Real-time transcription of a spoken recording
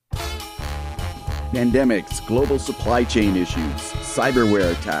Pandemics, global supply chain issues,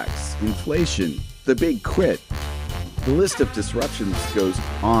 cyberware attacks, inflation, the big quit. The list of disruptions goes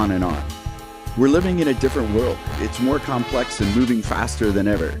on and on. We're living in a different world. It's more complex and moving faster than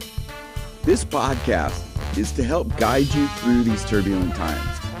ever. This podcast is to help guide you through these turbulent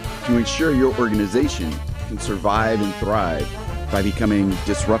times, to ensure your organization can survive and thrive by becoming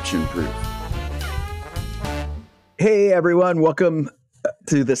disruption-proof. Hey everyone, welcome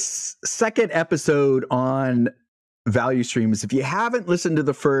to this second episode on value streams. If you haven't listened to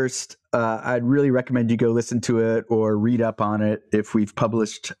the first, I'd really recommend you go listen to it or read up on it if we've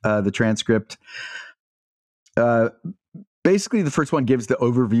published the transcript. Basically, the first one gives the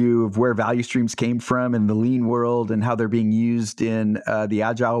overview of where value streams came from in the lean world and how they're being used in the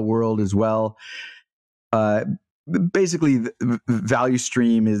agile world as well. Basically, the value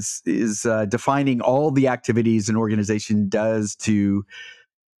stream is defining all the activities an organization does to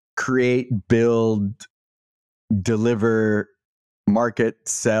create, build, deliver, market,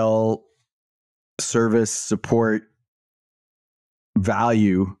 sell, service, support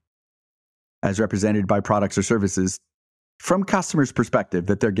value as represented by products or services from customers' perspective,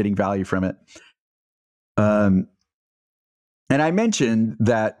 that they're getting value from it. And I mentioned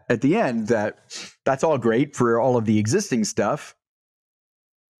that at the end that's all great for all of the existing stuff.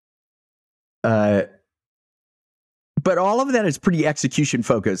 But all of that is pretty execution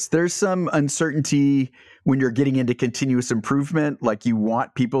focused. There's some uncertainty when you're getting into continuous improvement. Like you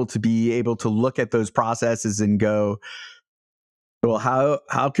want people to be able to look at those processes and go, well,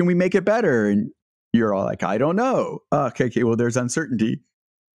 how can we make it better? And you're all like, I don't know. Okay, well, there's uncertainty.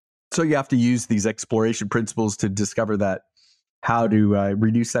 So you have to use these exploration principles to discover that, how to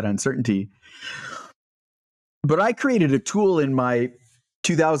reduce that uncertainty. But I created a tool in my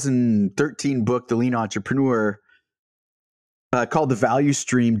 2013 book, The Lean Entrepreneur, called the Value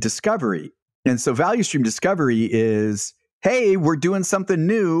Stream Discovery. And so Value Stream Discovery is, hey, we're doing something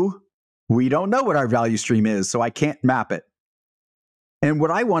new. We don't know what our value stream is, so I can't map it. And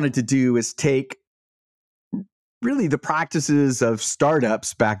what I wanted to do is take really the practices of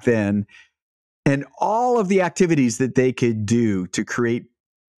startups back then and all of the activities that they could do to create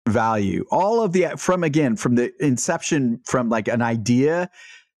value, all of the, from the inception, from like an idea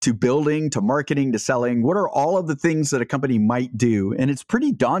to building, to marketing, to selling, what are all of the things that a company might do? And it's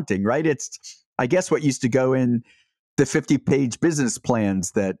pretty daunting, right? It's, I guess, what used to go in the 50-page business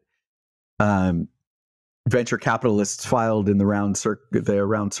plans that venture capitalists filed in the round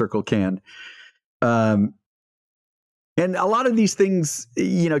circle can. And a lot of these things,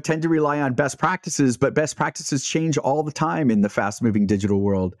 tend to rely on best practices, but best practices change all the time in the fast-moving digital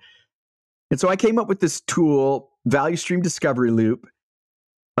world. And so I came up with this tool, Value Stream Discovery Loop,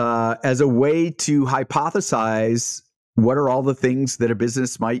 as a way to hypothesize what are all the things that a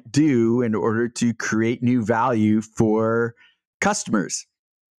business might do in order to create new value for customers.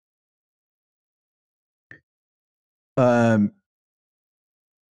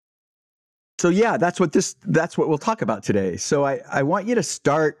 So yeah, that's what we'll talk about today. So I want you to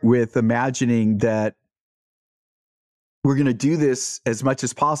start with imagining that we're going to do this as much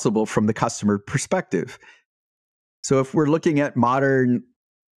as possible from the customer perspective. So if we're looking at modern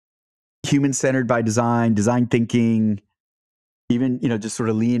human-centered by design thinking, even, just sort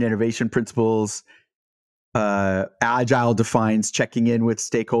of lean innovation principles, agile defines checking in with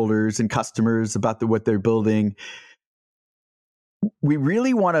stakeholders and customers about what they're building. We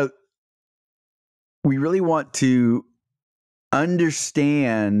really want to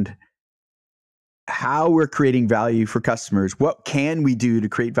understand how we're creating value for customers. What can we do to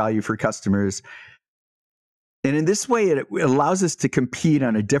create value for customers? And in this way, it allows us to compete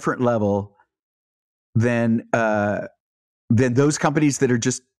on a different level than those companies that are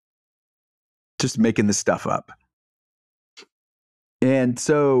just making this stuff up. And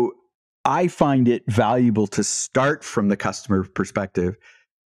so I find it valuable to start from the customer perspective.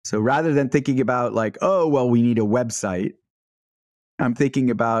 So rather than thinking about like, oh, well, we need a website, I'm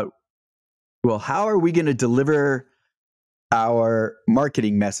thinking about, well, how are we going to deliver our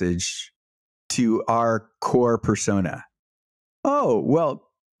marketing message to our core persona? Oh,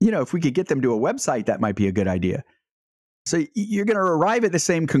 well, if we could get them to a website, that might be a good idea. So you're going to arrive at the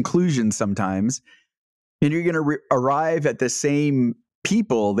same conclusion sometimes, and you're going to arrive at the same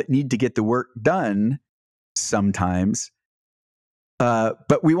people that need to get the work done sometimes.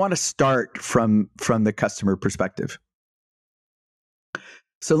 But we want to start from the customer perspective.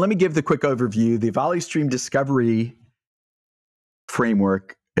 So let me give the quick overview. The Value Stream Discovery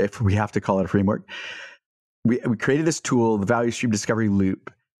framework, if we have to call it a framework, we created this tool, the Value Stream Discovery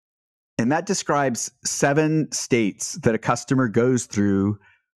Loop, and that describes 7 states that a customer goes through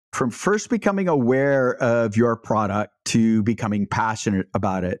from first becoming aware of your product to becoming passionate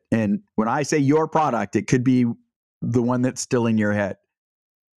about it. And when I say your product, it could be the one that's still in your head.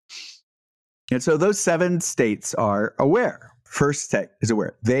 And so those 7 states are aware. First state is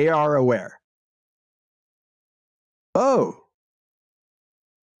aware. They are aware. Oh,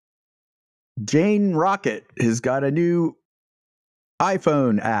 Jane Rocket has got a new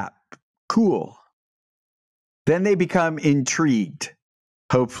iPhone app. Cool. Then they become intrigued,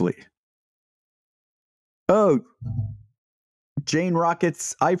 hopefully. Oh, Jane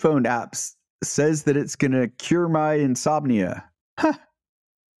Rocket's iPhone apps says that it's going to cure my insomnia. Huh.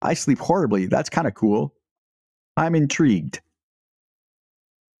 I sleep horribly. That's kind of cool. I'm intrigued.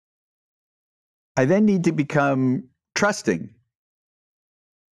 I then need to become trusting.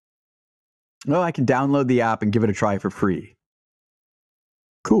 Oh, I can download the app and give it a try for free.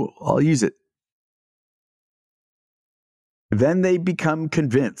 Cool. I'll use it. Then they become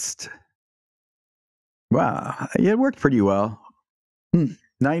convinced. Wow. It worked pretty well.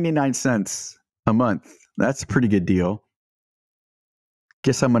 99 cents a month. That's a pretty good deal.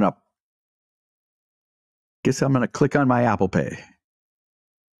 Guess I'm going to click on my Apple Pay.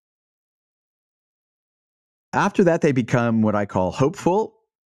 After that, they become what I call hopeful.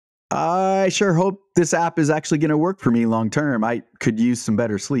 I sure hope this app is actually going to work for me long term. I could use some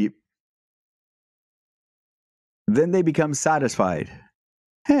better sleep. Then they become satisfied.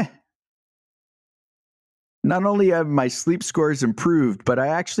 Not only have my sleep scores improved, but I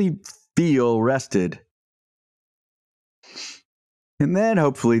actually feel rested. And then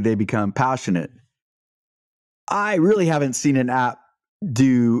hopefully they become passionate. I really haven't seen an app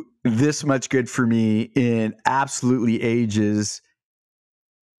do this much good for me in absolutely ages.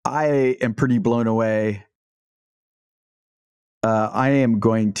 I am pretty blown away. I am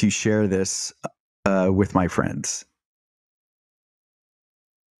going to share this with my friends.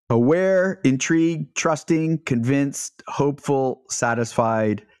 Aware, intrigued, trusting, convinced, hopeful,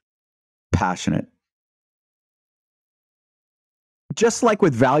 satisfied, passionate. Just like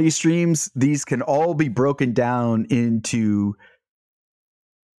with value streams, these can all be broken down into,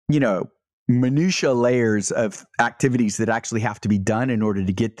 minutia layers of activities that actually have to be done in order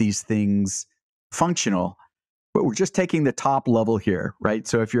to get these things functional. But we're just taking the top level here, right?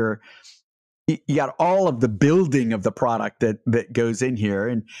 So if you got all of the building of the product that goes in here.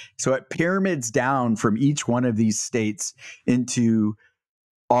 And so it pyramids down from each one of these states into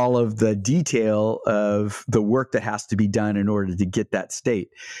all of the detail of the work that has to be done in order to get that state.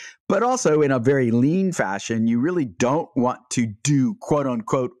 But also in a very lean fashion, you really don't want to do, quote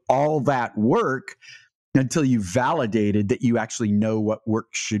unquote, all that work until you validated that you actually know what work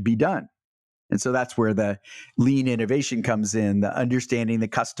should be done. And so that's where the lean innovation comes in, the understanding the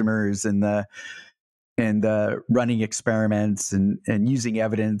customers and the running experiments and using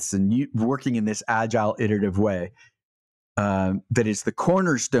evidence and working in this agile, iterative way. That is the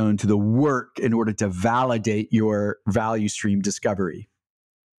cornerstone to the work in order to validate your value stream discovery.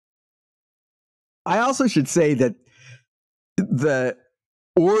 I also should say that the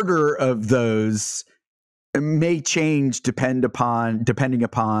order of those may change depending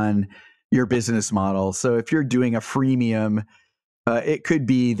upon your business model. So if you're doing a freemium, it could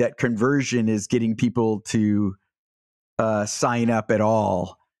be that conversion is getting people to sign up at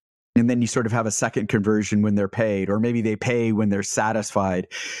all. And then you sort of have a second conversion when they're paid, or maybe they pay when they're satisfied.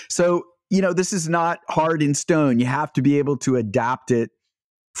 So, this is not hard in stone. You have to be able to adapt it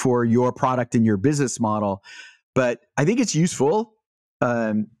for your product and your business model. But I think it's useful.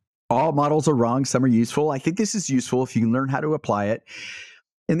 All models are wrong. Some are useful. I think this is useful if you can learn how to apply it.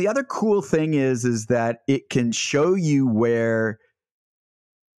 And the other cool thing is that it can show you where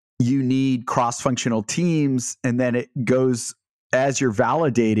you need cross-functional teams, and then it goes as you're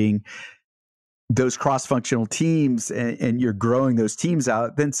validating those cross-functional teams and you're growing those teams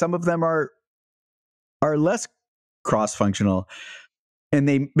out, then some of them are less cross-functional, and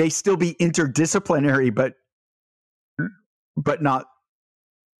they may still be interdisciplinary, but not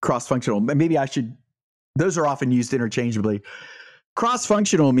cross-functional. Maybe those are often used interchangeably.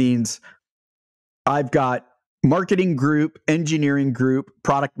 Cross-functional means I've got marketing group, engineering group,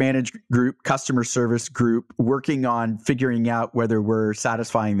 product management group, customer service group working on figuring out whether we're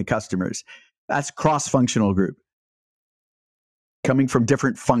satisfying the customers. That's cross-functional group coming from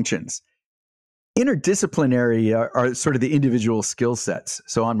different functions. Interdisciplinary are sort of the individual skill sets.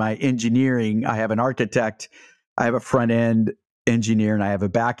 So on my engineering, I have an architect, I have a front-end engineer, and I have a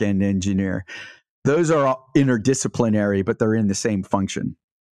back-end engineer. Those are all interdisciplinary, but they're in the same function.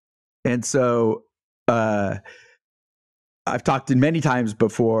 And so I've talked many times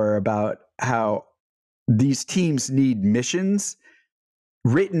before about how these teams need missions.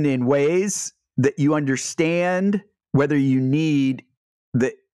 written in ways that you understand whether you need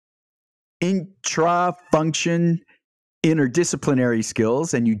the intra-function interdisciplinary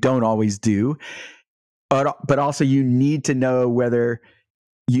skills, and you don't always do, but also you need to know whether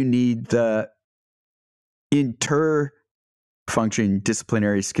you need the inter-function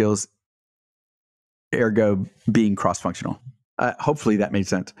disciplinary skills, ergo being cross-functional. Hopefully that made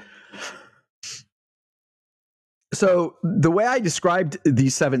sense. So the way I described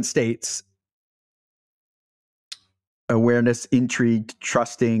these 7 states, awareness, intrigued,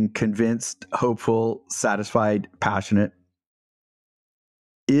 trusting, convinced, hopeful, satisfied, passionate,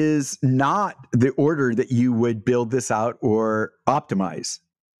 is not the order that you would build this out or optimize.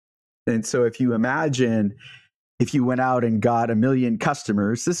 And so if you imagine if you went out and got 1 million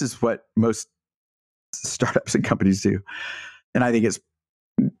customers, this is what most startups and companies do. And I think it's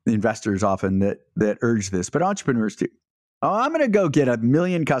investors often that urge this, but entrepreneurs too. Oh, I'm going to go get 1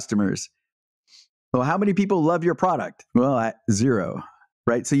 million customers. Well, how many people love your product? Well, 0,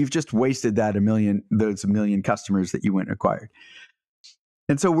 right? So you've just wasted those 1 million customers that you went and acquired.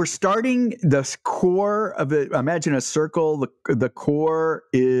 And so we're starting the core of it. Imagine a circle. The core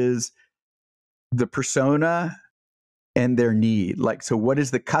is the persona and their need. Like, so what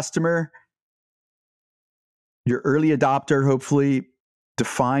is the customer? Your early adopter, hopefully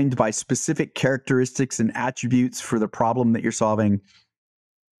defined by specific characteristics and attributes for the problem that you're solving.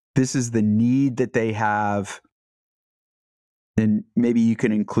 This is the need that they have. And maybe you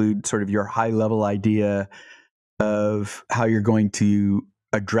can include sort of your high level idea of how you're going to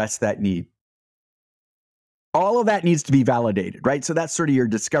address that need. All of that needs to be validated, right? So that's sort of your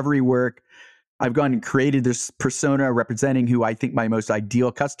discovery work. I've gone and created this persona representing who I think my most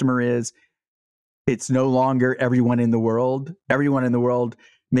ideal customer is. It's no longer everyone in the world. Everyone in the world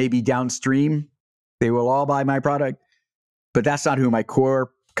may be downstream. They will all buy my product, but that's not who my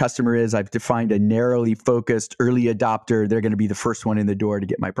core customer is. I've defined a narrowly focused early adopter. They're going to be the first one in the door to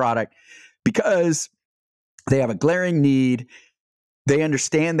get my product because they have a glaring need. They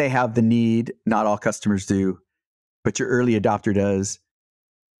understand they have the need. Not all customers do, but your early adopter does.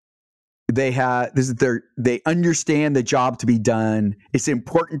 They understand the job to be done. It's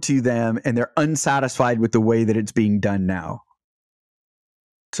important to them, and they're unsatisfied with the way that it's being done now.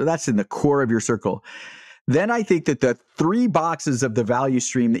 So that's in the core of your circle. Then I think that the 3 boxes of the value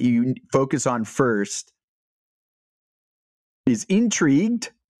stream that you focus on first is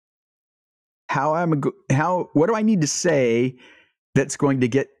intrigued. What do I need to say that's going to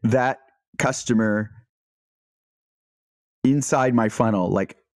get that customer inside my funnel?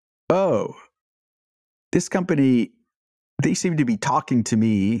 Like, oh, this company, they seem to be talking to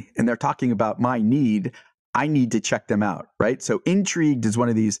me and they're talking about my need. I need to check them out, right? So intrigued is one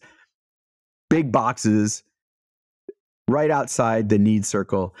of these big boxes right outside the need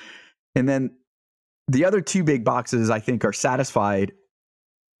circle. And then the other 2 big boxes I think are satisfied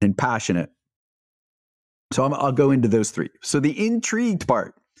and passionate. So I'll go into those 3. So the intrigued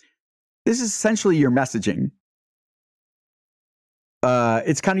part, this is essentially your messaging.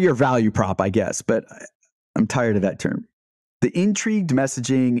 It's kind of your value prop, I guess, but I'm tired of that term. The intrigued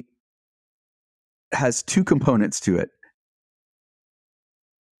messaging has 2 components to it.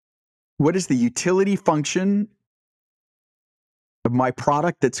 What is the utility function of my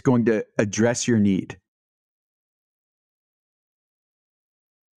product that's going to address your need?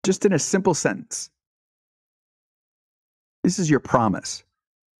 Just in a simple sentence. This is your promise.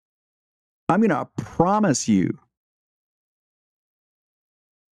 I'm going to promise you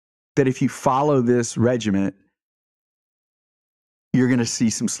that if you follow this regimen, you're going to see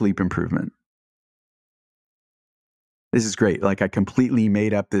some sleep improvement. This is great. Like, I completely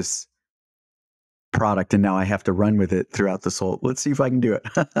made up this product and now I have to run with it throughout the soul. Let's see if I can do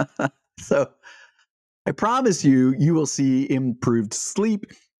it. So I promise you, you will see improved sleep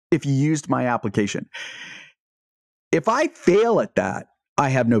if you used my application. If I fail at that, I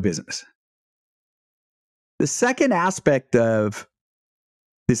have no business. The second aspect of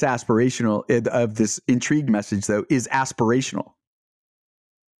this intrigued message, though, is aspirational.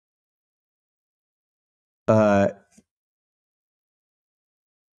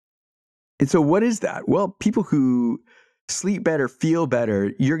 And so what is that? Well, people who sleep better, feel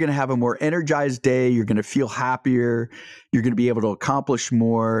better, you're going to have a more energized day. You're going to feel happier. You're going to be able to accomplish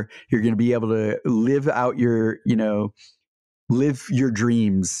more. You're going to be able to live out live your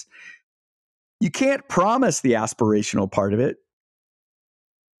dreams. You can't promise the aspirational part of it.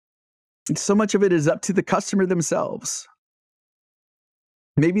 So much of it is up to the customer themselves.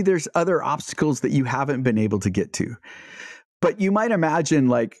 Maybe there's other obstacles that you haven't been able to get to. But you might imagine,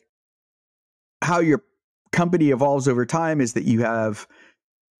 like, how your company evolves over time is that you have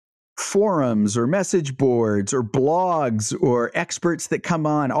forums or message boards or blogs or experts that come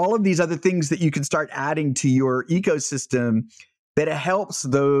on, all of these other things that you can start adding to your ecosystem that helps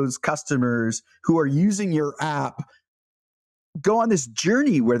those customers who are using your app go on this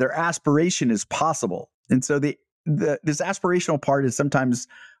journey where their aspiration is possible. And so this aspirational part is sometimes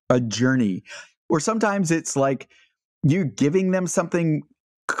a journey, or sometimes it's like you're giving them something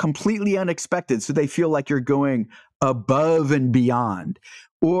completely unexpected, so they feel like you're going above and beyond,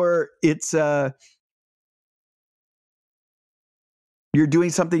 or it's you're doing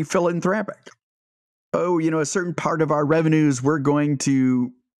something philanthropic. Oh, a certain part of our revenues we're going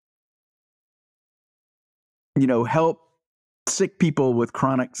to help sick people with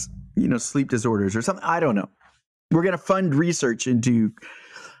chronic sleep disorders or something. I don't know. We're going to fund research into,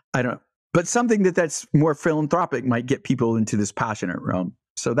 I don't know, but something that's more philanthropic might get people into this passionate realm.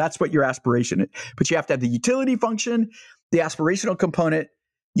 So that's what your aspiration is. But you have to have the utility function, the aspirational component.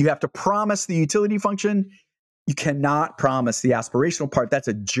 You have to promise the utility function. You cannot promise the aspirational part. That's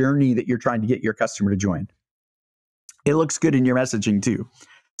a journey that you're trying to get your customer to join. It looks good in your messaging too.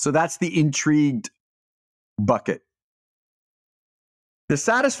 So that's the intrigued bucket. The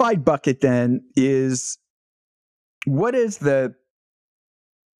satisfied bucket then is what are the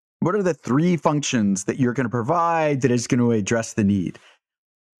 3 functions that you're going to provide that is going to address the need?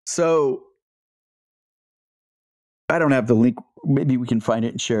 So I don't have the link. Maybe we can find it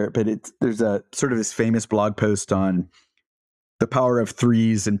and share it, but there's a sort of this famous blog post on the power of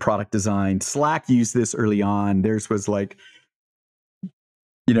 3s in product design. Slack used this early on. Theirs was like,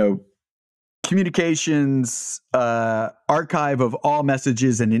 communications, archive of all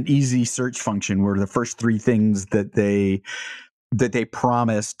messages, and an easy search function were the first 3 things that they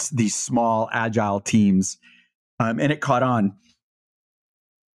promised these small agile teams, and it caught on.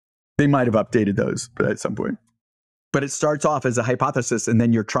 They might have updated those at some point, but it starts off as a hypothesis, and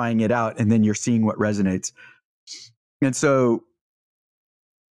then you're trying it out, and then you're seeing what resonates. And so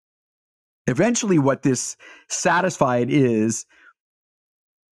eventually what this satisfied is,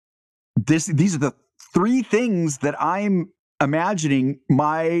 these are the 3 things that I'm imagining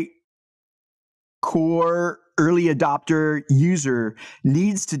my core early adopter user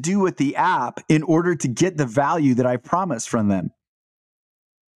needs to do with the app in order to get the value that I promised from them.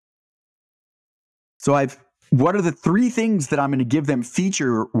 So what are the 3 things that I'm going to give them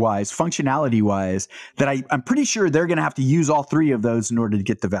feature-wise, functionality-wise, that I'm pretty sure they're going to have to use all 3 of those in order to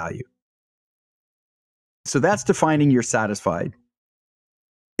get the value. So that's defining your satisfied.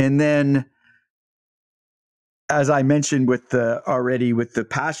 And then, as I mentioned with the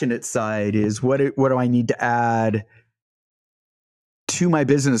passionate side, is what do I need to add to my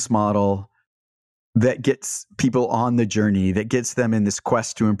business model that gets people on the journey, that gets them in this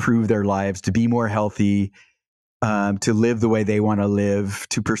quest to improve their lives, to be more healthy, to live the way they want to live,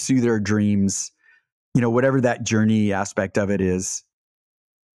 to pursue their dreams, whatever that journey aspect of it is.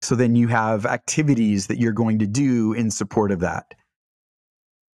 So then you have activities that you're going to do in support of that.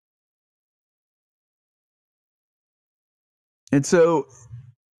 And so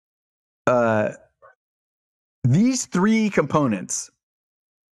these 3 components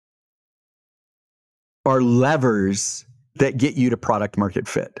are levers that get you to product market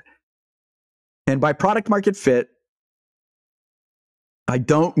fit. And by product market fit, I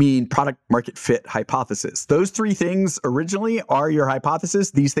don't mean product market fit hypothesis. Those 3 things originally are your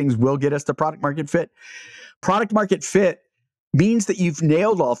hypothesis. These things will get us to product market fit. Product market fit means that you've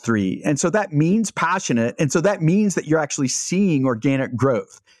nailed all 3. And so that means passionate. And so that means that you're actually seeing organic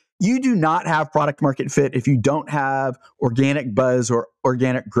growth. You do not have product market fit if you don't have organic buzz or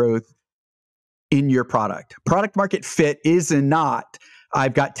organic growth in your product. Product market fit is not,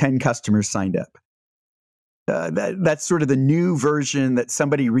 I've got 10 customers signed up. That's sort of the new version that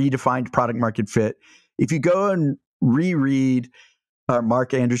somebody redefined product market fit. If you go and reread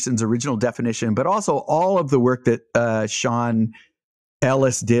Mark Anderson's original definition, but also all of the work that Sean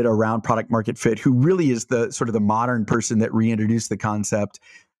Ellis did around product market fit, who really is the sort of the modern person that reintroduced the concept,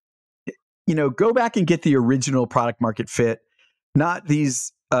 go back and get the original product market fit, not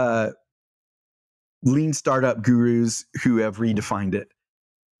these lean startup gurus who have redefined it.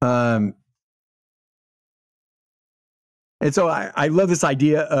 And so I love this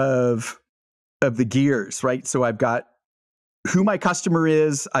idea of the gears, right? So I've got who my customer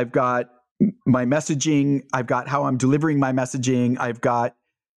is, I've got my messaging, I've got how I'm delivering my messaging, I've got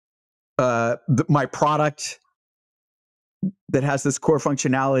my product that has this core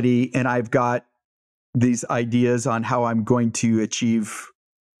functionality, and I've got these ideas on how I'm going to achieve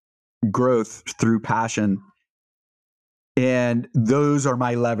growth through passion. And those are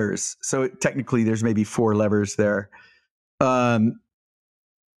my levers. So technically there's maybe 4 levers there.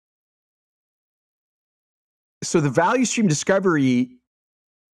 So the value stream discovery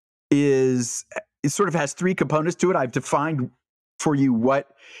it sort of has three components to it. I've defined for you what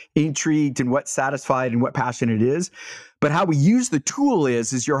intrigued and what satisfied and what passionate is. But how we use the tool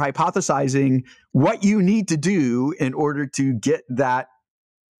is you're hypothesizing what you need to do in order to get that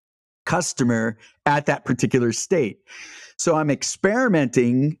customer at that particular state. So I'm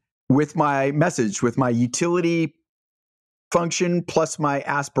experimenting with my message, with my utility function plus my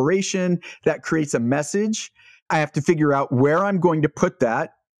aspiration. That creates a message. I have to figure out where I'm going to put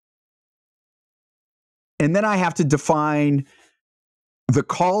that. And then I have to define the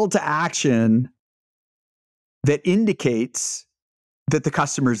call to action that indicates that the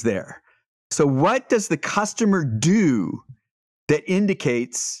customer's there. So what does the customer do that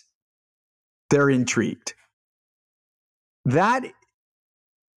indicates they're intrigued? That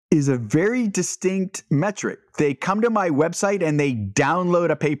is a very distinct metric. They come to my website and they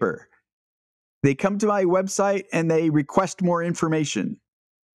download a paper. They come to my website and they request more information.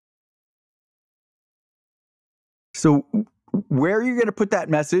 So where are you going to put that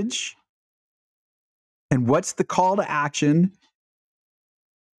message? And what's the call to action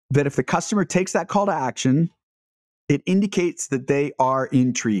that if the customer takes that call to action, it indicates that they are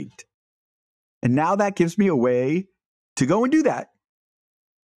intrigued. And now that gives me a way to go and do that,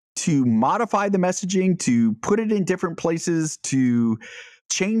 to modify the messaging, to put it in different places, to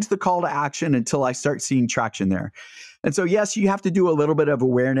change the call to action until I start seeing traction there. And so, yes, you have to do a little bit of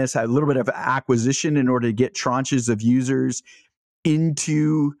awareness, a little bit of acquisition in order to get tranches of users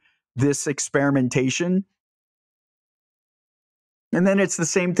into this experimentation. And then it's the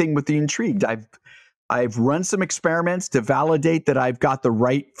same thing with the intrigued. I've run some experiments to validate that I've got the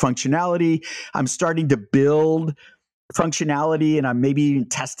right functionality. I'm starting to build functionality, and I'm maybe even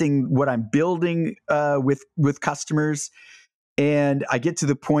testing what I'm building with customers. And I get to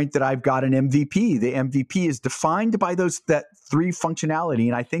the point that I've got an MVP. The MVP is defined by that three functionality.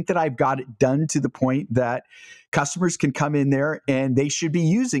 And I think that I've got it done to the point that customers can come in there and they should be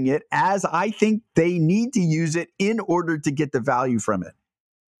using it as I think they need to use it in order to get the value from it.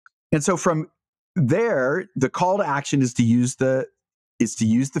 And so from there, the call to action is to use the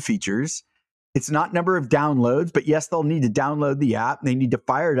features. It's not number of downloads, but yes, they'll need to download the app. They need to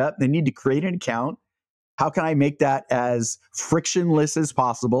fire it up. They need to create an account. How can I make that as frictionless as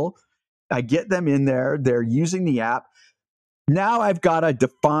possible? I get them in there. They're using the app. Now I've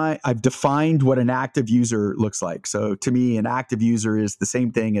defined what an active user looks like. So to me, an active user is the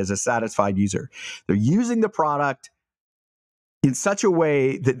same thing as a satisfied user. They're using the product in such a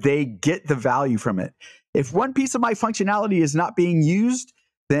way that they get the value from it. If one piece of my functionality is not being used,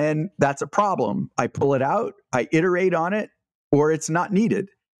 then that's a problem. I pull it out, I iterate on it, or it's not needed.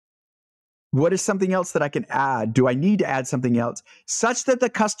 What is something else that I can add? Do I need to add something else such that the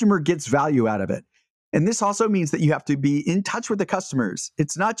customer gets value out of it? And this also means that you have to be in touch with the customers.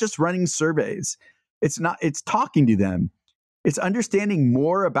 It's not just running surveys. It's talking to them. It's understanding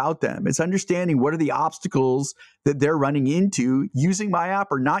more about them. It's understanding what are the obstacles that they're running into using my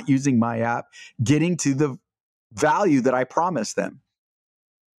app or not using my app, getting to the value that I promised them.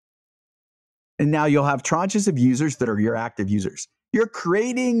 And now you'll have tranches of users that are your active users. You're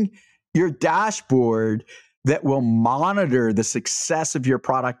creating your dashboard that will monitor the success of your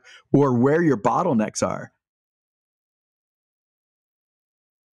product or where your bottlenecks are.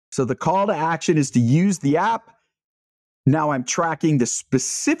 So the call to action is to use the app. Now I'm tracking the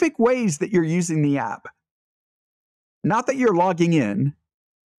specific ways that you're using the app. Not that you're logging in,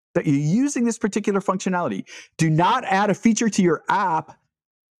 that you're using this particular functionality. Do not add a feature to your app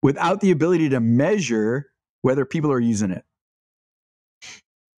without the ability to measure whether people are using it.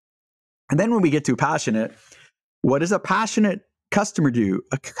 And then when we get to passionate, what does a passionate customer do?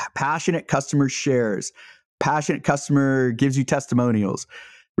 A passionate customer shares. Passionate customer gives you testimonials,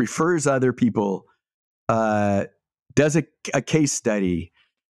 refers other people, does a case study,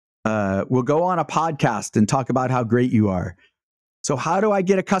 will go on a podcast and talk about how great you are. So how do I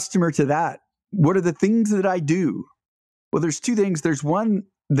get a customer to that? What are the things that I do? Well, there's two things. There's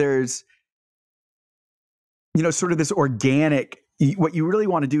sort of this organic. What you really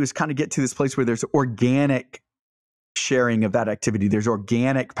want to do is kind of get to this place where there's organic sharing of that activity. There's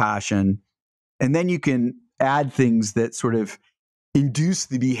organic passion. And then you can add things that sort of induce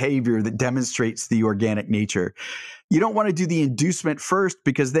the behavior that demonstrates the organic nature. You don't want to do the inducement first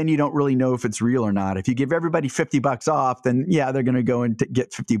because then you don't really know if it's real or not. If you give everybody $50 off, then yeah, they're going to go and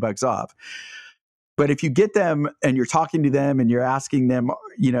get $50 off. But if you get them and you're talking to them and you're asking them,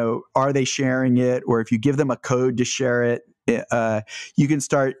 are they sharing it? Or if you give them a code to share it, you can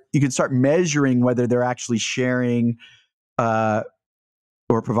start measuring whether they're actually sharing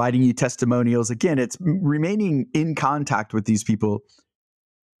or providing you testimonials. Again, it's remaining in contact with these people.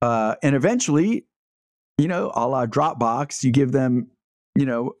 And eventually, a la Dropbox, you give them,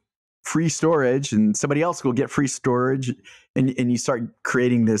 free storage, and somebody else will get free storage, and you start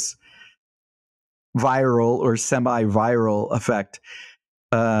creating this viral or semi-viral effect.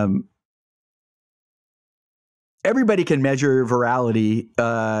 Everybody can measure virality.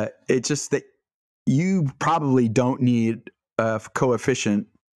 It's just that you probably don't need a coefficient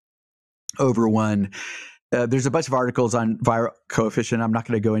over 1. There's a bunch of articles on viral coefficient. I'm not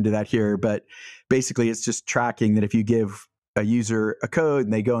going to go into that here, but basically it's just tracking that if you give a user a code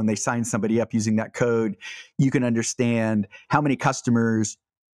and they go and they sign somebody up using that code, you can understand how many customers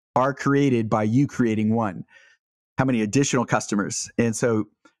are created by you creating one, how many additional customers. And so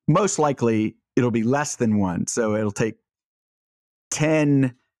most likely it'll be less than 1. So it'll take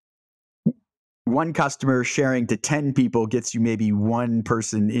 10, one customer sharing to 10 people gets you maybe 1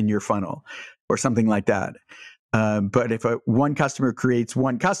 person in your funnel or something like that. But if one customer creates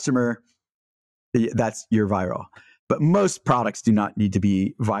 1 customer, that's your viral. But most products do not need to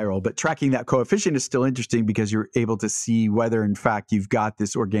be viral. But tracking that coefficient is still interesting because you're able to see whether, in fact, you've got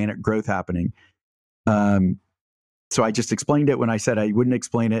this organic growth happening. So I just explained it when I said I wouldn't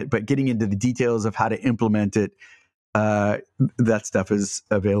explain it, but getting into the details of how to implement it, that stuff is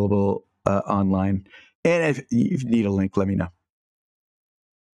available online. And if you need a link, let me know.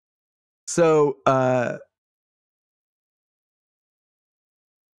 So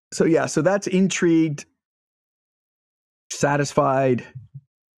that's intrigued, satisfied,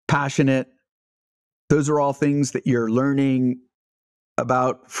 passionate. Those are all things that you're learning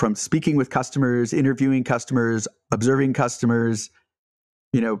about from speaking with customers, interviewing customers, observing customers,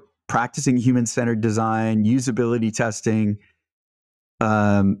 practicing human-centered design, usability testing,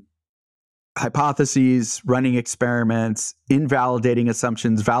 hypotheses, running experiments, invalidating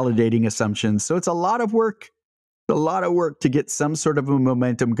assumptions, validating assumptions. So it's a lot of work to get some sort of a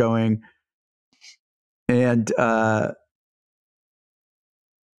momentum going.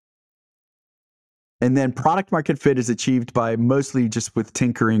 And then product market fit is achieved by mostly just with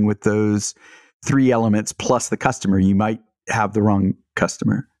tinkering with those 3 elements plus the customer. You might have the wrong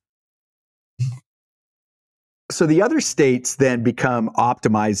customer. So the other states then become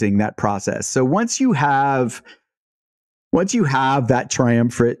optimizing that process. So once you have that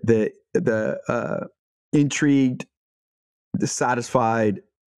triumvirate, the intrigued, the satisfied,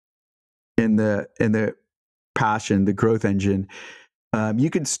 and the passion, the growth engine, you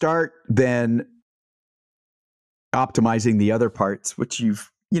can start then optimizing the other parts, which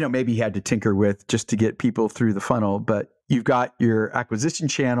you've maybe had to tinker with just to get people through the funnel. But you've got your acquisition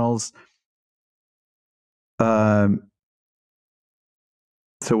channels. So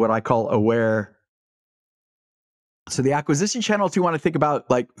what I call aware. So the acquisition channels, you want to think about,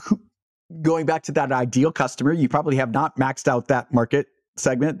 like, going back to that ideal customer. You probably have not maxed out that market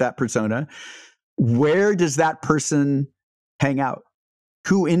segment, that persona. Where does that person hang out?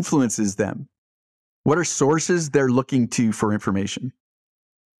 Who influences them? What are sources they're looking to for information?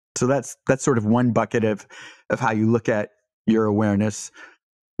 So that's sort of one bucket of how you look at your awareness.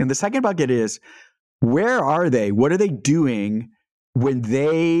 And the second bucket is, where are they? What are they doing when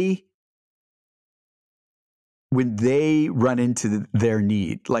they run into their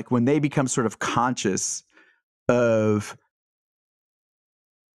need? Like when they become sort of conscious of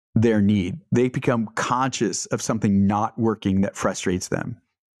their need, they become conscious of something not working that frustrates them.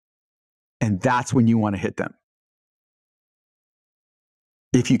 And that's when you want to hit them.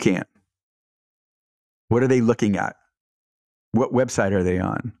 If you can. What are they looking at? What website are they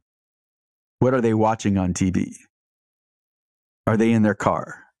on? What are they watching on TV? Are they in their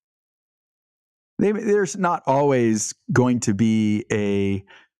car? There's not always going to be a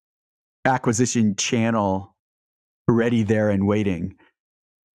acquisition channel ready there and waiting.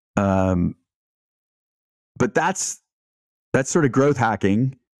 But that's sort of growth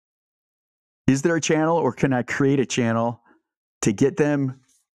hacking. Is there a channel, or can I create a channel to get them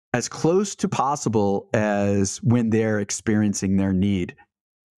as close to possible as when they're experiencing their need?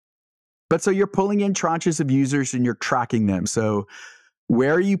 But so you're pulling in tranches of users and you're tracking them. So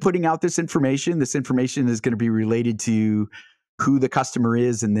where are you putting out this information? This information is going to be related to who the customer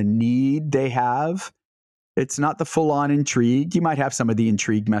is and the need they have. It's not the full-on intrigue. You might have some of the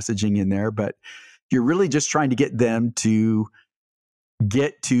intrigue messaging in there, but you're really just trying to get them to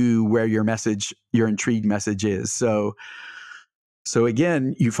get to where your intrigue message is. So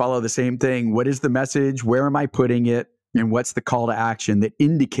again, you follow the same thing. What is the message? Where am I putting it? And what's the call to action that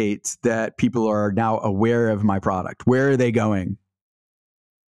indicates that people are now aware of my product? Where are they going?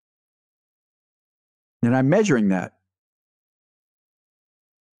 And I'm measuring that.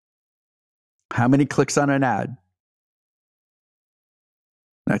 How many clicks on an ad?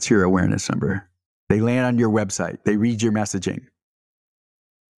 That's your awareness number. They land on your website. They read your messaging.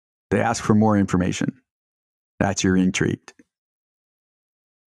 They ask for more information. That's your intrigue.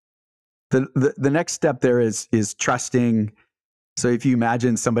 The next step there is trusting. So if you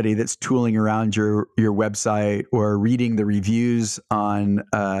imagine somebody that's tooling around your website or reading the reviews on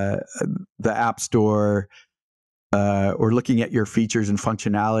the App Store or looking at your features and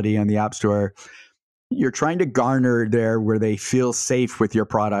functionality on the App Store, you're trying to garner there where they feel safe with your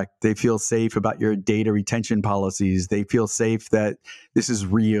product. They feel safe about your data retention policies. They feel safe that this is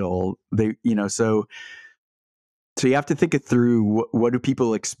real. So you have to think it through. What do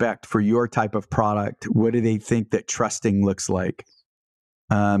people expect for your type of product? What do they think that trusting looks like?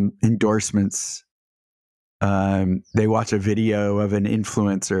 Endorsements. They watch a video of an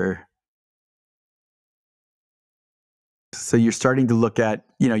influencer. So you're starting to look at,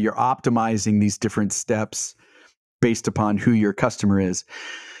 you're optimizing these different steps based upon who your customer is.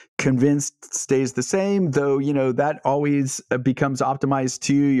 Convinced stays the same, though, that always becomes optimized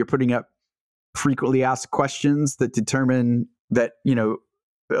too. You're putting up frequently asked questions that determine that,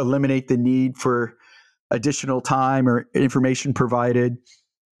 eliminate the need for additional time or information provided.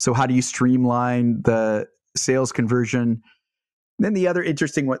 So how do you streamline the sales conversion? Then the other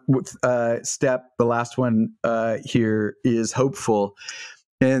interesting step, the last one here, is hopeful.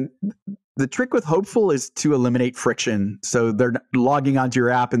 And the trick with hopeful is to eliminate friction. So they're logging onto your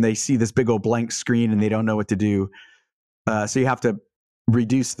app and they see this big old blank screen and they don't know what to do. So you have to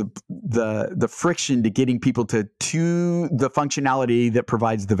reduce the friction to getting people to the functionality that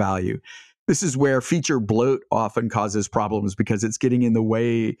provides the value. This is where feature bloat often causes problems because it's getting in the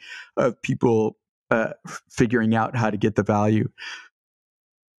way of people figuring out how to get the value.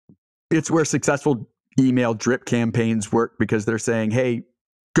 It's where successful email drip campaigns work because they're saying, hey,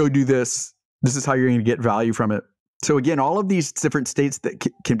 go do this. This is how you're going to get value from it. So again, all of these different states that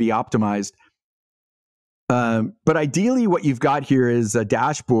can be optimized. But ideally, what you've got here is a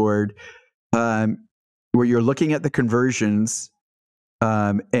dashboard where you're looking at the conversions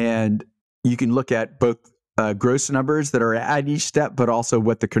and you can look at both gross numbers that are at each step, but also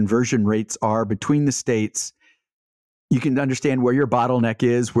what the conversion rates are between the states. You can understand where your bottleneck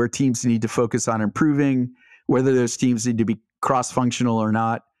is, where teams need to focus on improving, whether those teams need to be cross-functional or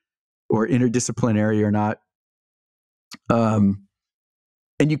not, or interdisciplinary or not. And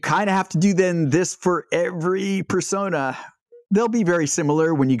you kind of have to do then this for every persona. They'll be very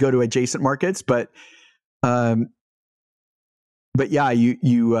similar when you go to adjacent markets, but yeah,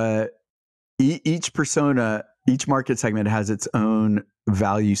 each persona, each market segment has its own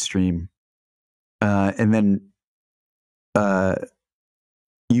value stream, and then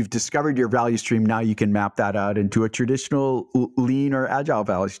you've discovered your value stream. Now you can map that out into a traditional lean or agile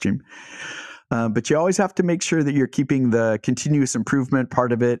value stream. But you always have to make sure that you're keeping the continuous improvement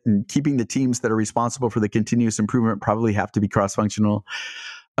part of it, and keeping the teams that are responsible for the continuous improvement probably have to be cross-functional.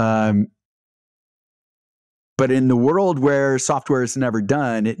 But in the world where software is never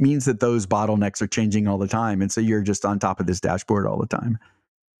done, it means that those bottlenecks are changing all the time. And so you're just on top of this dashboard all the time.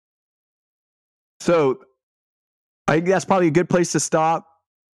 So I think that's probably a good place to stop.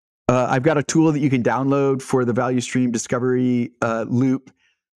 I've got a tool that you can download for the value stream discovery loop.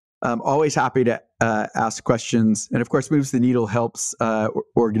 I'm always happy to ask questions. And of course, Moves the Needle helps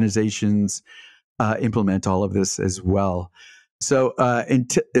organizations implement all of this as well. So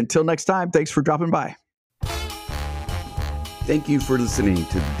until next time, thanks for dropping by. Thank you for listening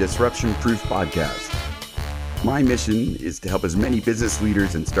to the Disruption Proof Podcast. My mission is to help as many business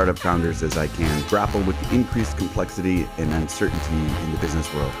leaders and startup founders as I can grapple with the increased complexity and uncertainty in the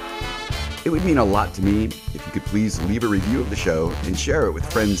business world. It would mean a lot to me if you could please leave a review of the show and share it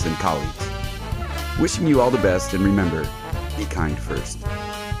with friends and colleagues. Wishing you all the best, and remember, be kind first.